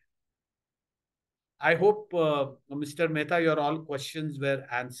be there. I hope, Mr. Mehta, your all questions were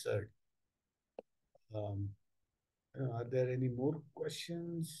answered. Are there any more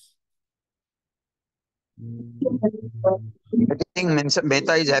questions? I think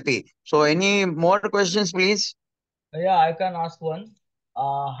Mehta is happy. So, any more questions, please? Yeah, I can ask one.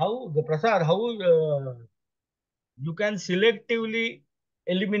 Prasad, how you can selectively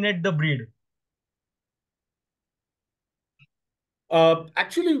eliminate the breed?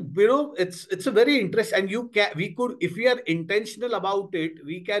 Actually, it's a very interesting, and we could, if we are intentional about it,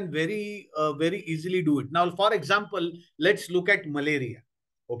 we can very easily do it. Now, for example, let's look at malaria.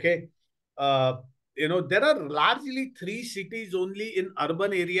 Okay, uh, there are largely three cities only in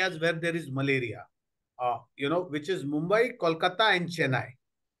urban areas where there is malaria. Which is Mumbai, Kolkata, and Chennai.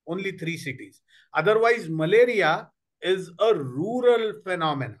 Only three cities. Otherwise, malaria is a rural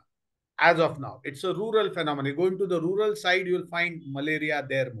phenomenon as of now. It's a rural phenomenon. You go into the rural side, you'll find malaria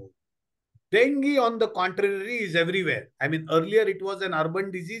there more. Dengue, on the contrary, is everywhere. I mean, earlier it was an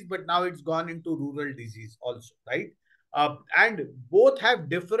urban disease, but now it's gone into rural disease also, right? And both have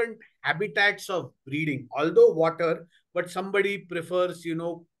different habitats of breeding, although water, but somebody prefers,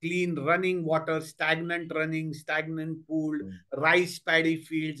 clean running water, stagnant running, stagnant pool, rice paddy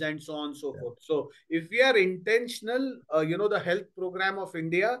fields, and so on and so forth. So if we are intentional, the health program of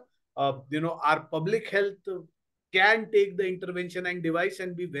India, our public health can take the intervention and device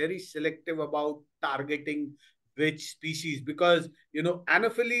and be very selective about targeting which species, because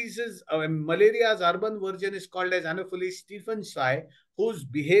Anopheles is malaria's urban version is called as Anopheles stephensii, whose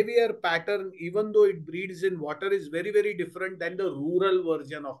behavior pattern, even though it breeds in water, is very, very different than the rural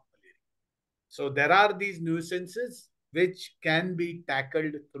version of malaria. So there are these nuisances which can be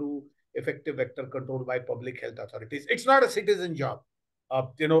tackled through effective vector control by public health authorities. It's not a citizen job. I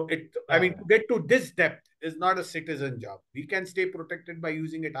mean, to get to this depth is not a citizen job. We can stay protected by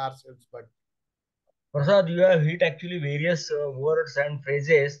using it ourselves, but Prasad, you have hit actually various words and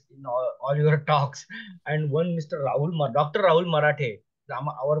phrases in all your talks. And one, Dr. Rahul Marathe,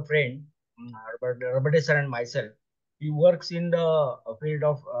 our friend, Rabade sir and myself, he works in the field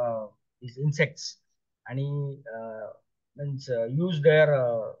of insects, and he use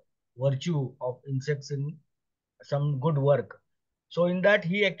their virtue of insects in some good work. So in that,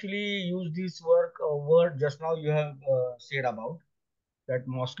 he actually used this word just now you have said about that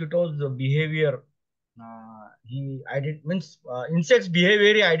mosquitoes behavior. Means insects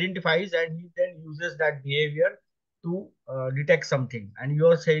behavior he identifies, and he then uses that behavior to detect something. And you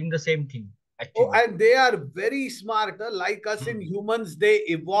are saying the same thing oh, actually. and they are very smart. Like us in humans, they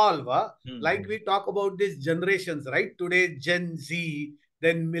evolve. Like we talk about these generations, right? Today, Gen Z,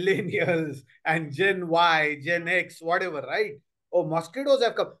 then millennials, and Gen Y, Gen X, whatever, right? Oh, mosquitoes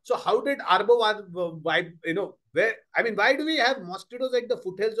have come. So how did why, why do we have mosquitoes at the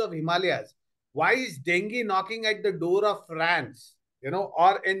foothills of Himalayas? Why is dengue knocking at the door of France,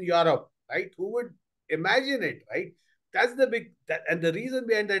 or in Europe, right? Who would imagine it, right? That's the and the reason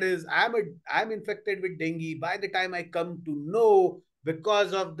behind that is I'm infected with dengue by the time I come to know,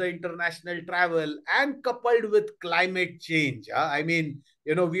 because of the international travel and coupled with climate change. I mean,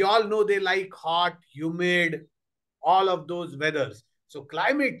 we all know they like hot, humid, all of those weathers. So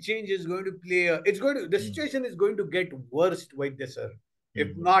climate change is going to play the situation is going to get worse with this, sir.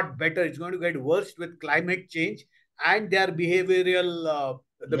 If not better, it's going to get worse with climate change. And their the behavioral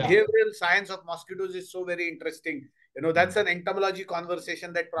science of mosquitoes is so very interesting. That's an entomology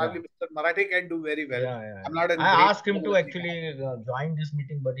conversation that probably Mr. Marathe can do very well. I'm not a I great asked him to actually join this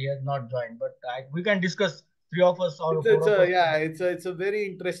meeting, but he has not joined. But we can discuss, three of us or four of us. it's a very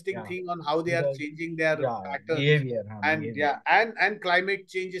interesting thing on how they are changing their patterns. Behavior. And and climate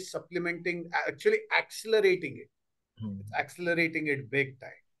change is supplementing, actually accelerating it. It's accelerating it big time.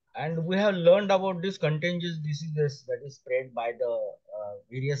 And we have learned about these contagious diseases that is spread by the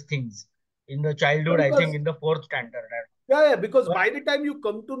various things in the childhood. I think in the fourth standard. Yeah, because by the time you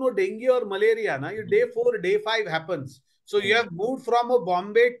come to know dengue or malaria, your day 4, day 5 happens. So you have moved from a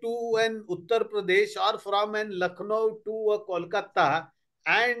Bombay to an Uttar Pradesh, or from an Lucknow to a Kolkata,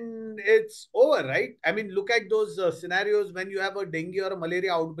 and it's over, right? I mean, look at those scenarios when you have a dengue or a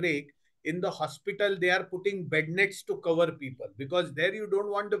malaria outbreak. In the hospital, they are putting bed nets to cover people, because there you don't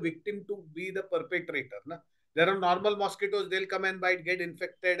want the victim to be the perpetrator. Na? There are normal mosquitoes, they'll come and bite, get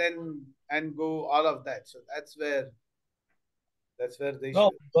infected, and go all of that. So that's where the issue.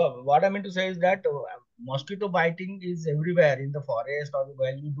 No, what I mean to say is that mosquito biting is everywhere in the forest or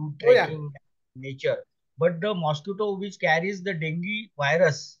when you do trekking in nature. But the mosquito which carries the dengue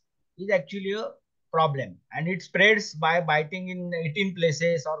virus is actually a problem, and it spreads by biting in 18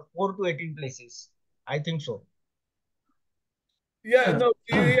 places or 4 to 18 places. I think so. No.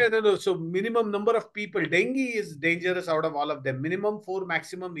 So minimum number of people. Dengue is dangerous out of all of them. Minimum 4,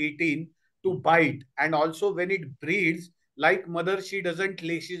 maximum 18 to bite. And also when it breeds, like mother, she doesn't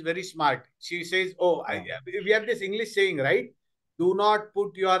lay. She's very smart. She says, we have this English saying, right? Do not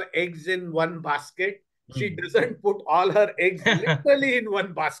put your eggs in one basket. She doesn't put all her eggs literally in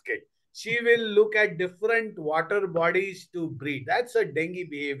one basket. She will look at different water bodies to breed. That's a dengue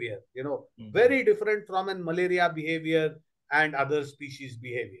behavior, very different from a malaria behavior. and other species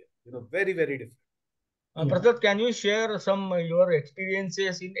behavior. Very, very different. Prasad, can you share some your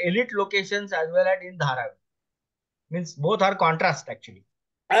experiences in elite locations as well as in Dharavi? Means both are contrast actually.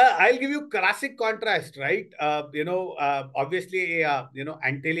 I'll give you classic contrast, right? Obviously,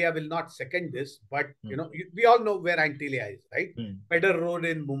 Antalya will not second this, but we all know where Antalya is, right? Pedder Road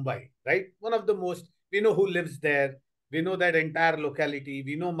in Mumbai, right? One of the most, we know who lives there. We know that entire locality.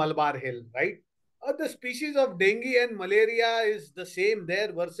 We know Malabar Hill, right? The species of dengue and malaria is the same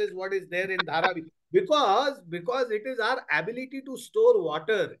there versus what is there in Dharavi. Because it is our ability to store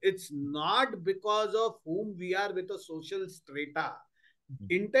water. It's not because of whom we are with a social strata.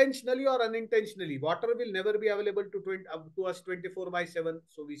 Intentionally or unintentionally, water will never be available to us 24/7,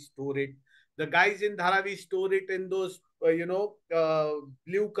 so we store it. The guys in Dharavi store it in those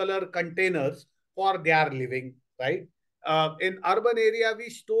blue color containers for their living, right? In urban area, we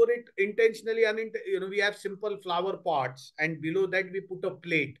store it intentionally. We have simple flower pots, and below that we put a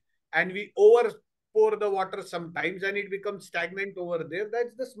plate, and we over pour the water sometimes, and it becomes stagnant over there.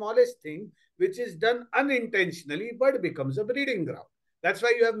 That's the smallest thing, which is done unintentionally, but becomes a breeding ground. That's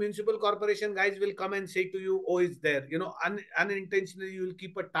why you have municipal corporation guys will come and say to you, oh, it's there. Unintentionally, you will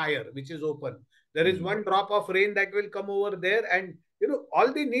keep a tire which is open. There is one drop of rain that will come over there, and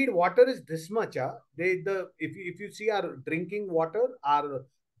all they need water is this much. If you see our drinking water, our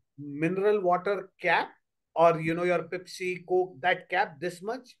mineral water cap, or your Pepsi, Coke, that cap this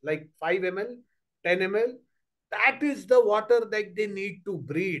much, like 5 ml, 10 ml, that is the water that they need to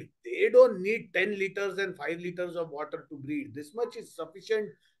breed. They don't need 10 liters and 5 liters of water to breed. This much is sufficient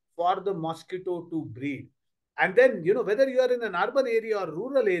for the mosquito to breed. And then, whether you are in an urban area or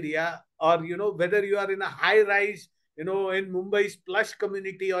rural area, or, whether you are in a high rise, in Mumbai's plush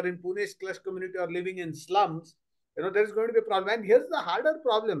community or in Pune's plush community or living in slums, there's going to be a problem. And here's the harder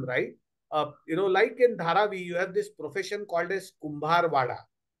problem, right? Like in Dharavi, you have this profession called as Kumbharwada,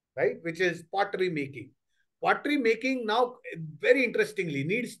 right? Which is pottery making. Pottery making now, very interestingly,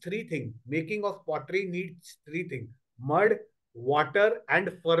 needs 3 things. Making of pottery needs 3 things: mud, water,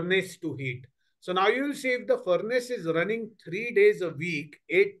 and furnace to heat. So now you will see, if the furnace is running 3 days a week,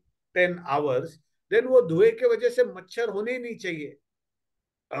 8-10 hours, then वो धुएं के वजह से मच्छर होने नहीं चाहिए.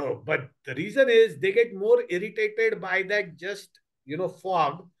 Oh, but the reason is they get more irritated by that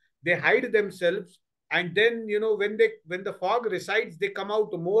fog. They hide themselves, and then when the fog resides, they come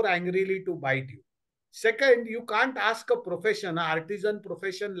out more angrily to bite you. Second, you can't ask a profession, an artisan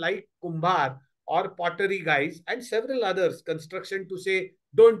profession like Kumbhar or pottery guys and several others, construction, to say,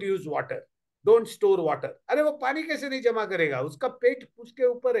 don't use water, don't store water. अरे वो पानी कैसे नहीं जमा करेगा? उसका पेट उसके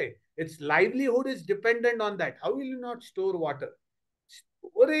ऊपर है. Its livelihood is dependent on that. How will you not store water?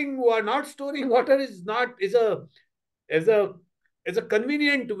 Not storing water is a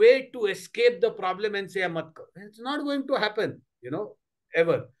convenient way to escape the problem and say, "Mat kar." It's not going to happen,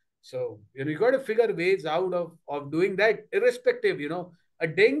 ever. So, you got to figure ways out of doing that, irrespective, a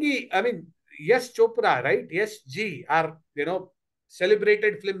dengue, I mean, Yash Chopra, right? Yash G, our,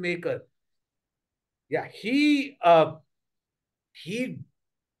 celebrated filmmaker. Yeah, his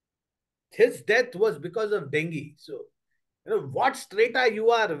death was because of dengue. So, what strata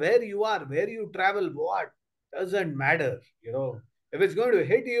you are, where you travel, what doesn't matter. If it's going to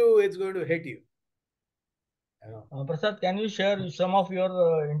hit you, it's going to hit you. Prasad, can you share some of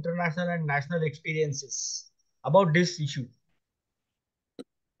your international and national experiences about this issue?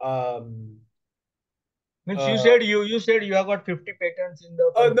 Means you said you have got 50 patents in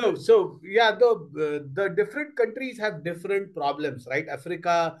the no. So yeah, the different countries have different problems, right?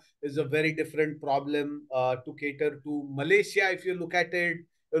 Africa is a very different problem to cater to. Malaysia, if you look at it,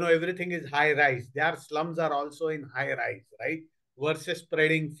 everything is high rise. Their slums are also in high rise, right? Versus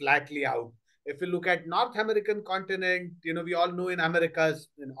spreading flatly out. If you look at North American continent, we all know in Americas,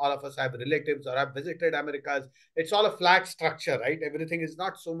 all of us have relatives or have visited Americas. It's all a flat structure, right? Everything is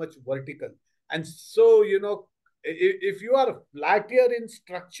not so much vertical. And so, if you are flatter in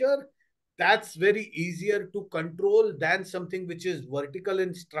structure, that's very easier to control than something which is vertical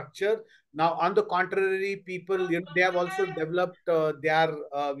in structure. Now, on the contrary, people, they have also developed their,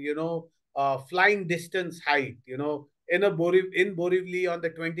 flying distance height. In Borivali, on the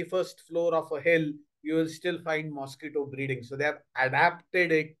 21st floor of a hill, you will still find mosquito breeding. So they have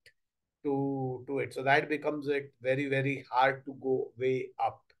adapted it to it. So that becomes it very, very hard to go way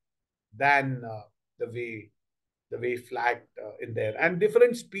up than the way flat in there. And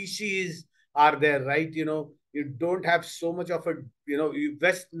different species are there, right? You don't have so much of a,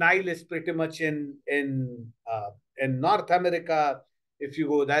 West Nile is pretty much in North America. If you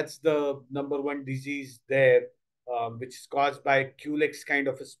go, that's the #1 disease there, which is caused by Culex kind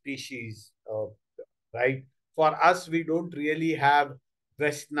of a species, right? For us, we don't really have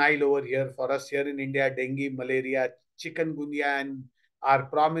West Nile over here. For us here in India, dengue, malaria, chikungunya, and are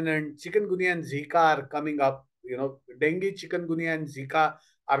prominent. Chikungunya and Zika are coming up. Dengue, chikungunya, and Zika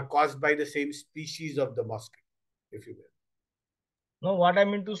are caused by the same species of the mosquito, if you will. No, what I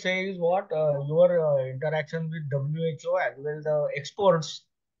mean to say is what your interaction with WHO as well the experts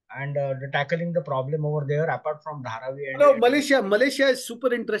and the tackling the problem over there apart from Dharavi and No, Malaysia is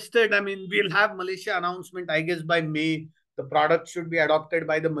super interested. I mean, we'll have Malaysia announcement, I guess, by May. The product should be adopted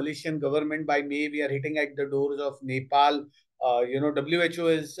by the Malaysian government by May. We are hitting at the doors of Nepal. WHO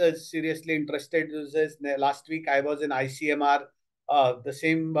is seriously interested. Last week I was in ICMR, the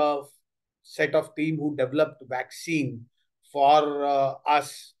same set of team who developed vaccine for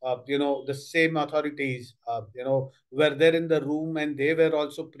us. The same authorities, were there in the room, and they were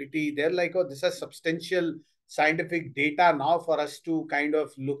also pretty. They're like, oh, this is substantial scientific data now for us to kind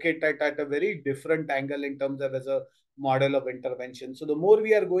of look at a very different angle in terms of as a model of intervention. So the more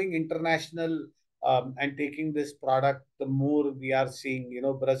we are going international and taking this product, the more we are seeing.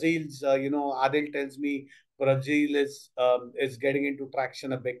 Brazil's. Adil tells me Brazil is getting into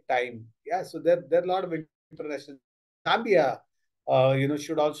traction a big time. Yeah, so there are a lot of international. Zambia,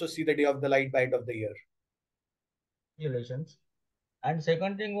 should also see the day of the light by end of the year. Congratulations. And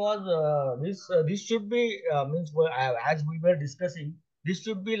second thing was this should be means as we were discussing, this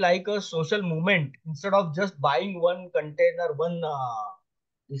should be like a social movement instead of just buying one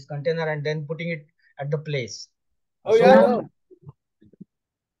this container and then putting it at the place. Oh yeah, no.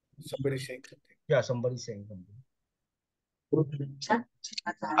 Somebody saying something. Yeah, somebody saying something.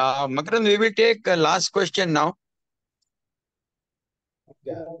 Makarand, we will take a last question now.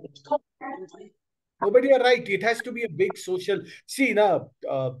 Yeah. No, but you're right. It has to be a big social. See, now,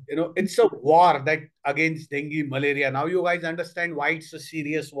 it's a war that against dengue, malaria. Now you guys understand why it's a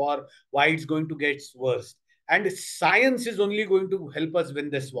serious war, why it's going to get worse. And science is only going to help us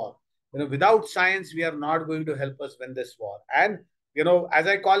win this war. Without science, we are not going to help us win this war. And, as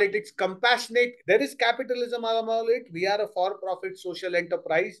I call it, it's compassionate. There is capitalism around it. We are a for-profit social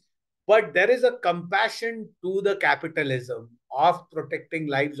enterprise. But there is a compassion to the capitalism of protecting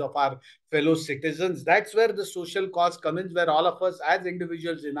lives of our fellow citizens. That's where the social cause comes in, where all of us as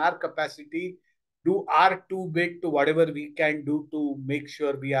individuals in our capacity do our too bit to whatever we can do to make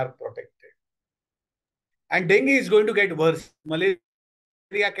sure we are protected. And dengue is going to get worse. Malaria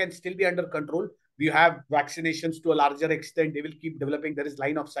can still be under control. We have vaccinations to a larger extent. They will keep developing. There is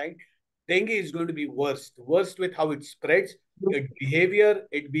line of sight. Dengue is going to be worst with how it spreads, its behavior,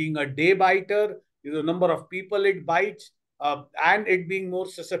 it being a day biter, the number of people it bites, and it being more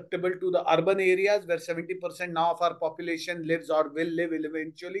susceptible to the urban areas where 70% now of our population lives or will live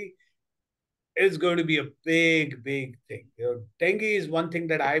eventually, is going to be a big, big thing. Dengue is one thing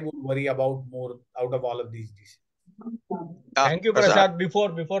that I would worry about more out of all of these diseases. Thank you, Prasad. Before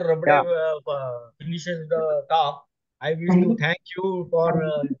Rabde finishes the talk, I wish to thank you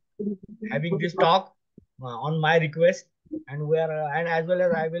for having this talk on my request, and and as well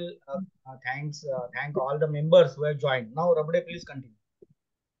as I will thank all the members who have joined. Now, Rabde, please continue.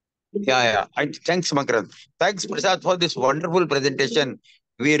 Yeah. Thanks, Makarand. Thanks, Prasad, for this wonderful presentation.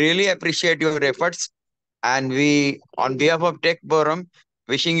 We really appreciate your efforts, and we, on behalf of Tech Forum,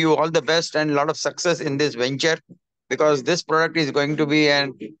 wishing you all the best and a lot of success in this venture, because this product is going to be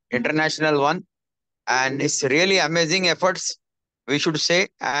an international one, and it's really amazing efforts, we should say.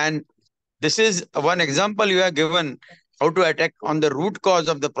 And this is one example you have given how to attack on the root cause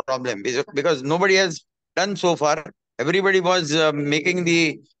of the problem, because nobody has done so far. Everybody was making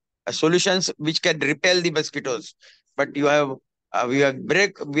the solutions which can repel the mosquitoes, but we have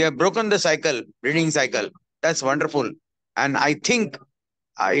broken the breeding cycle. That's wonderful, and I think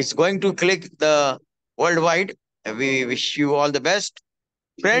it's going to click the worldwide. We wish you all the best,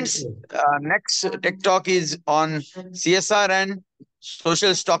 friends. Next Tech Talk is on CSR and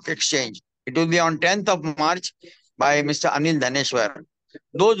Social Stock Exchange. It will be on 10th of March by Mr. Anil Dhaneshwar.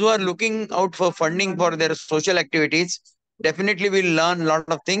 Those who are looking out for funding for their social activities definitely will learn a lot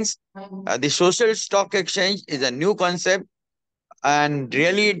of things. The Social Stock Exchange is a new concept and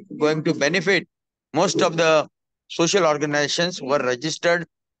really going to benefit most of the social organizations who are registered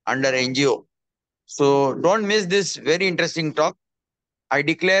under NGO. So don't miss this very interesting talk. I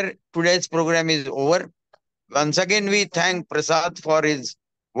declare today's program is over. Once again, we thank Prasad for his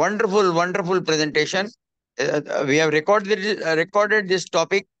wonderful presentation. We have recorded this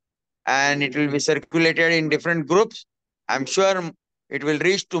topic, and it will be circulated in different groups. I'm sure it will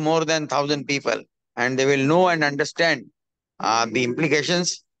reach to more than 1,000 people, and they will know and understand the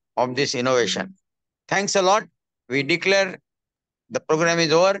implications of this innovation. Thanks a lot. We declare the program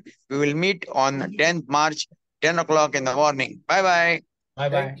is over. We will meet on 10th March 10 o'clock in the morning. Bye-bye. Bye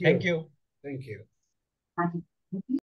bye. Thank Thank you. you. Thank you.